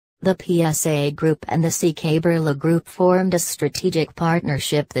The PSA Group and the CK Birla Group formed a strategic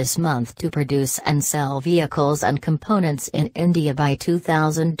partnership this month to produce and sell vehicles and components in India by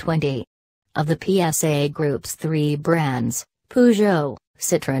 2020. Of the PSA Group's three brands, Peugeot,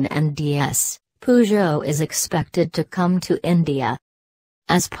 Citroën and DS, Peugeot is expected to come to India.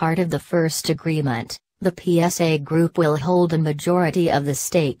 As part of the first agreement, the PSA Group will hold a majority of the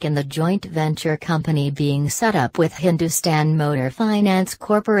stake in the joint venture company being set up with Hindustan Motor Finance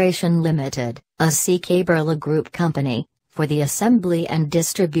Corporation Limited, a CK Birla Group company, for the assembly and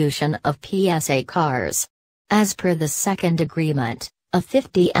distribution of PSA cars. As per the second agreement, a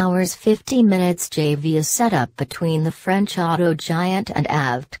 50 hours 50 minutes JV is set up between the French auto giant and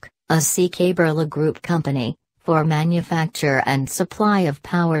AVTC, a CK Birla Group company, for manufacture and supply of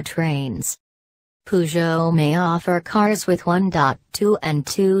powertrains. Peugeot may offer cars with 1.2 and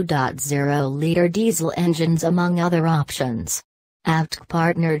 2.0-liter diesel engines among other options. AVTC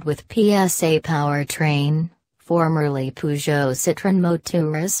partnered with PSA Powertrain, formerly Peugeot Citroën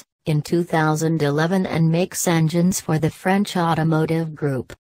Motors, in 2011 and makes engines for the French automotive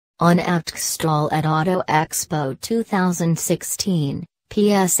group. On AVTC's stall at Auto Expo 2016,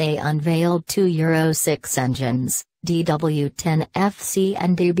 PSA unveiled two Euro 6 engines, DW10FC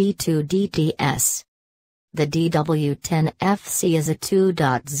and DB2 DTS. The DW10FC is a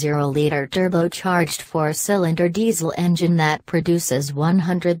 2.0-liter turbocharged four-cylinder diesel engine that produces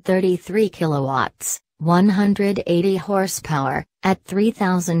 133 kilowatts, 180 horsepower, at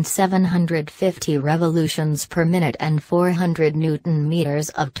 3,750 revolutions per minute and 400 Newton-meters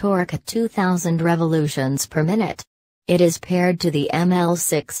of torque at 2,000 revolutions per minute. It is paired to the ML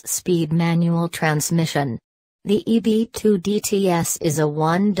 6-speed manual transmission. The EB2 DTS is a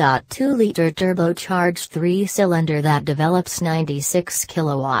 1.2-liter turbocharged three-cylinder that develops 96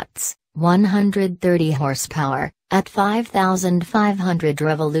 kilowatts, 130 horsepower, at 5,500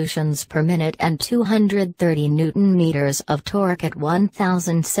 revolutions per minute and 230 Newton-meters of torque at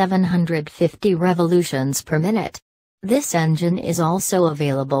 1,750 revolutions per minute. This engine is also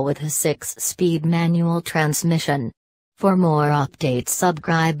available with a 6-speed manual transmission. For more updates,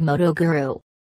 subscribe Moto Guru.